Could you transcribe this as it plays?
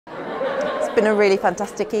been a really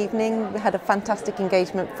fantastic evening. We had a fantastic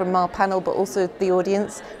engagement from our panel, but also the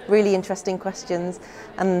audience. Really interesting questions,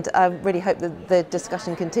 and I really hope that the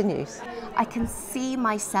discussion continues. I can see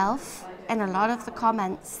myself in a lot of the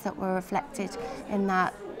comments that were reflected in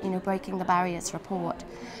that, Breaking the Barriers report.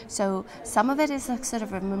 So some of it is a sort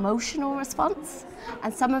of an emotional response,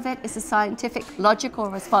 and some of it is a scientific, logical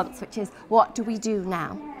response, which is, what do we do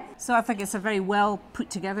now? So I think it's a very well put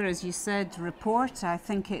together, as you said, report. I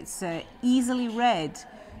think it's easily read.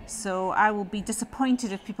 So I will be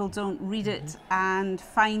disappointed if people don't read it and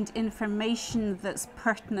find information that's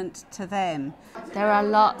pertinent to them. There are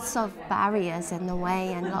lots of barriers in the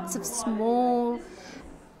way, and lots of small,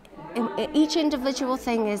 each individual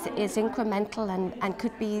thing is incremental and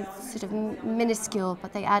could be sort of minuscule,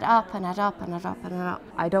 but they add up and add up and add up and add up.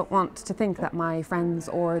 I don't want to think that my friends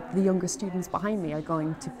or the younger students behind me are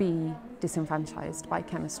going to be disenfranchised by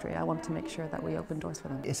chemistry. I want to make sure that we open doors for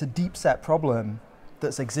them. It's a deep-set problem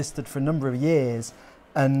that's existed for a number of years,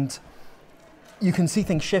 and you can see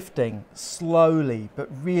things shifting slowly, but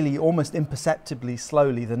really almost imperceptibly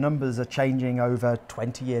slowly. The numbers are changing over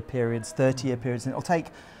 20-year periods, 30-year periods, and it'll take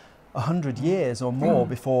 100 years or more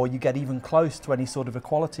before you get even close to any sort of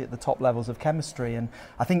equality at the top levels of chemistry. And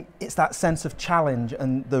I think it's that sense of challenge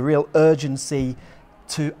and the real urgency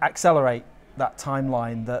to accelerate that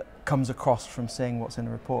timeline that comes across from seeing what's in a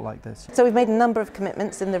report like this. So we've made a number of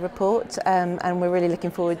commitments in the report, and we're really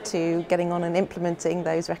looking forward to getting on and implementing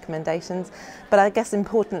those recommendations. But I guess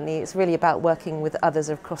importantly, it's really about working with others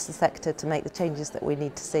across the sector to make the changes that we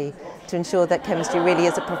need to see to ensure that chemistry really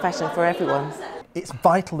is a profession for everyone. It's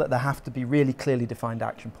vital that there have to be really clearly defined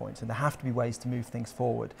action points, and there have to be ways to move things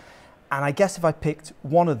forward. And I guess if I picked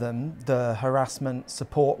one of them, the harassment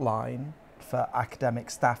support line for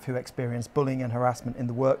academic staff who experience bullying and harassment in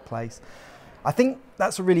the workplace, I think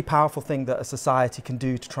that's a really powerful thing that a society can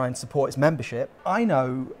do to try and support its membership. I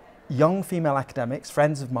know young female academics,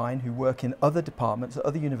 friends of mine who work in other departments at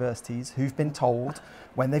other universities, who've been told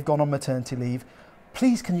when they've gone on maternity leave,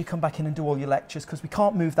 please can you come back in and do all your lectures because we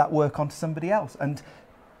can't move that work onto somebody else. And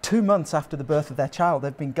 2 months after the birth of their child,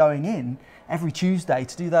 they've been going in every Tuesday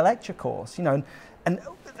to do their lecture course, and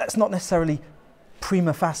that's not necessarily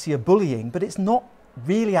prima facie bullying, but it's not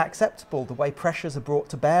really acceptable the way pressures are brought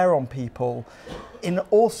to bear on people in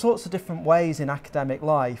all sorts of different ways in academic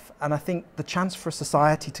life. And I think the chance for a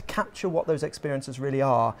society to capture what those experiences really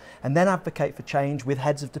are and then advocate for change with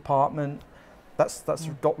heads of department, that's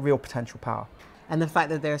got real potential power. And the fact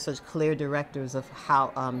that there are such clear directives of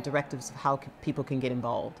how people can get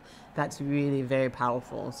involved, that's really very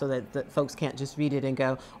powerful, so that folks can't just read it and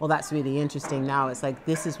go, well, that's really interesting. Now it's like,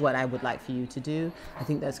 this is what I would like for you to do. I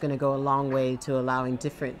think that's going to go a long way to allowing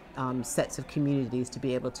different sets of communities to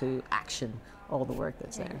be able to action all the work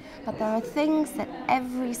that's there. But there are things that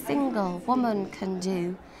every single woman can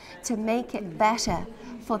do to make it better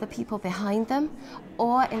for the people behind them,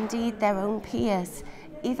 or indeed their own peers.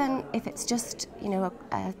 Even if it's just,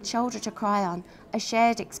 a shoulder to cry on, a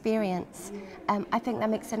shared experience, I think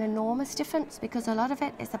that makes an enormous difference, because a lot of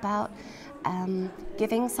it is about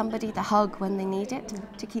giving somebody the hug when they need it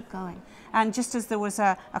to keep going. And just as there was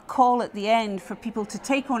a call at the end for people to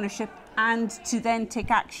take ownership and to then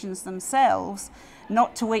take actions themselves,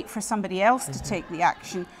 not to wait for somebody else to take the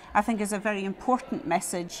action, I think is a very important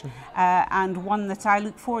message, and one that I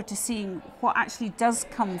look forward to seeing what actually does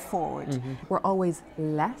come forward. We're always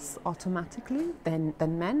less automatically than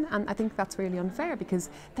men, and I think that's really unfair, because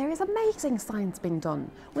there is amazing science being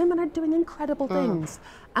done. Women are doing incredible things,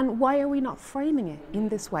 and why are we not framing it in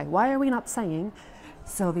this way? Why are we not saying,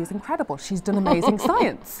 Sylvia's incredible, she's done amazing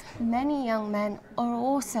science? Many young men are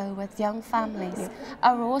also, with young families,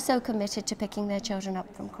 are also committed to picking their children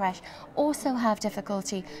up from creche, also have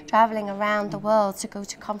difficulty travelling around the world to go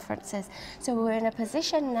to conferences. So we're in a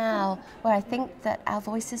position now where I think that our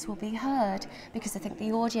voices will be heard, because I think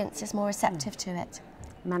the audience is more receptive to it.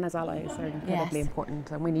 Men as allies are incredibly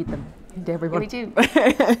important, and we need them. We need everyone. We do.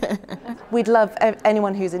 We'd love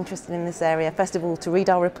anyone who's interested in this area, first of all, to read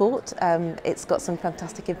our report. It's got some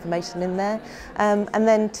fantastic information in there, and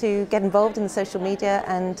then to get involved in the social media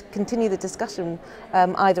and continue the discussion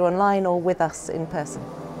either online or with us in person.